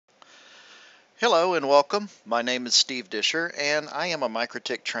Hello and welcome. My name is Steve Disher and I am a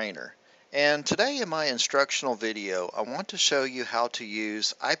MikroTik trainer. And today in my instructional video, I want to show you how to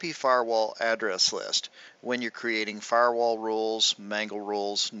use IP Firewall Address List when you're creating firewall rules, mangle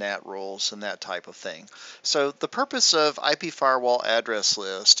rules, NAT rules, and that type of thing. So the purpose of IP Firewall Address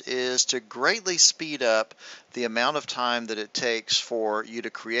List is to greatly speed up the amount of time that it takes for you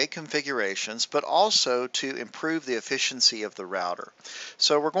to create configurations, but also to improve the efficiency of the router.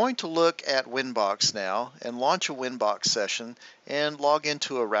 So we're going to look at Winbox now and launch a Winbox session and log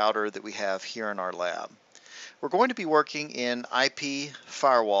into a router that we have here in our lab. We're going to be working in IP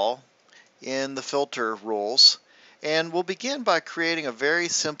Firewall in the filter rules, and we'll begin by creating a very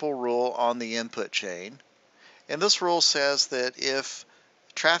simple rule on the input chain. And this rule says that if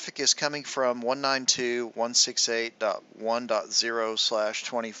traffic is coming from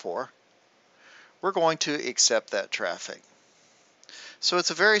 192.168.1.0/24, we're going to accept that traffic. So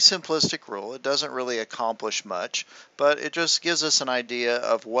it's a very simplistic rule. It doesn't really accomplish much, but it just gives us an idea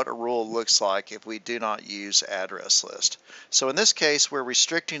of what a rule looks like if we do not use address list. So in this case, we're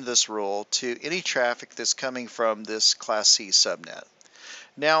restricting this rule to any traffic that's coming from this Class C subnet.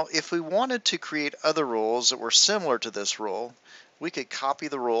 Now, if we wanted to create other rules that were similar to this rule, we could copy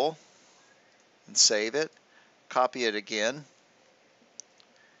the rule and save it, copy it again,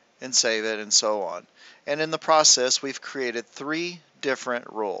 and save it, and so on. And in the process, we've created 3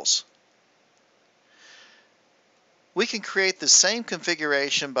 different rules. We can create the same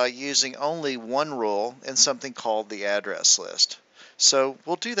configuration by using only one rule in something called the address list. So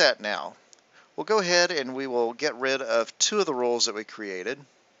we'll do that now. We'll go ahead and we will get rid of 2 of the rules that we created.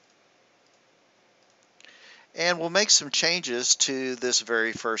 And we'll make some changes to this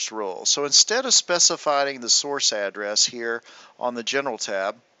very first rule. So instead of specifying the source address here on the General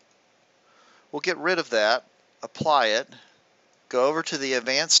tab, we'll get rid of that, apply it, go over to the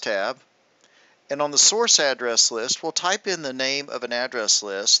Advanced tab, and on the source address list, we'll type in the name of an address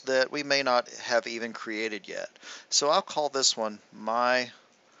list that we may not have even created yet. So I'll call this one My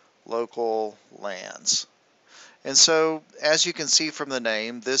Local LANs. And so, as you can see from the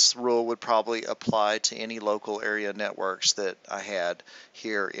name, this rule would probably apply to any local area networks that I had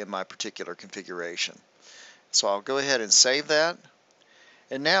here in my particular configuration. So I'll go ahead and save that.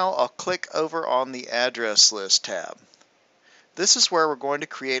 And now I'll click over on the Address List tab. This is where we're going to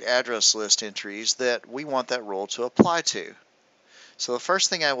create address list entries that we want that rule to apply to. So the first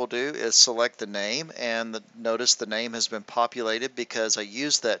thing I will do is select the name, and notice the name has been populated because I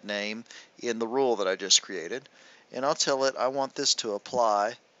used that name in the rule that I just created. And I'll tell it I want this to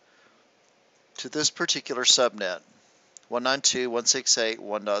apply to this particular subnet,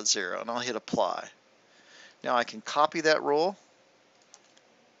 192.168.1.0, and I'll hit apply. Now I can copy that rule,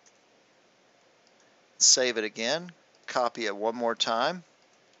 save it again, copy it one more time.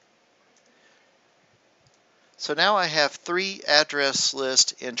 So now I have 3 address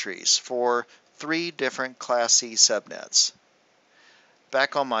list entries for 3 different Class C subnets.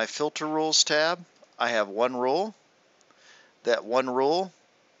 Back on my Filter Rules tab, I have one rule. That one rule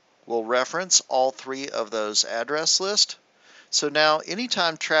will reference all 3 of those address lists. So now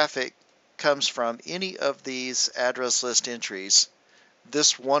anytime traffic comes from any of these address list entries,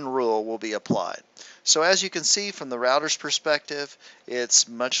 this one rule will be applied. So as you can see from the router's perspective, it's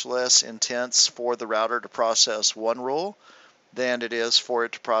much less intense for the router to process one rule than it is for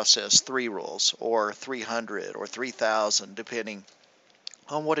it to process 3 rules, or 300 or 3,000, depending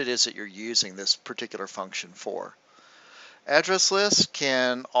on what it is that you're using this particular function for. Address lists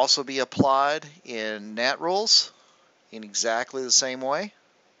can also be applied in NAT rules in exactly the same way.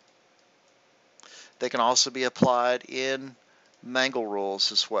 They can also be applied in mangle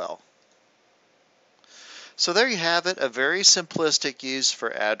rules as well. So there you have it, a very simplistic use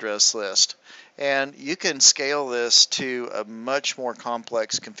for address list. And you can scale this to a much more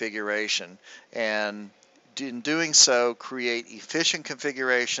complex configuration, and in doing so, create efficient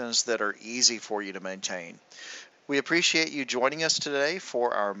configurations that are easy for you to maintain. We appreciate you joining us today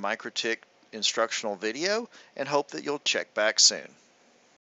for our MikroTik instructional video and hope that you'll check back soon.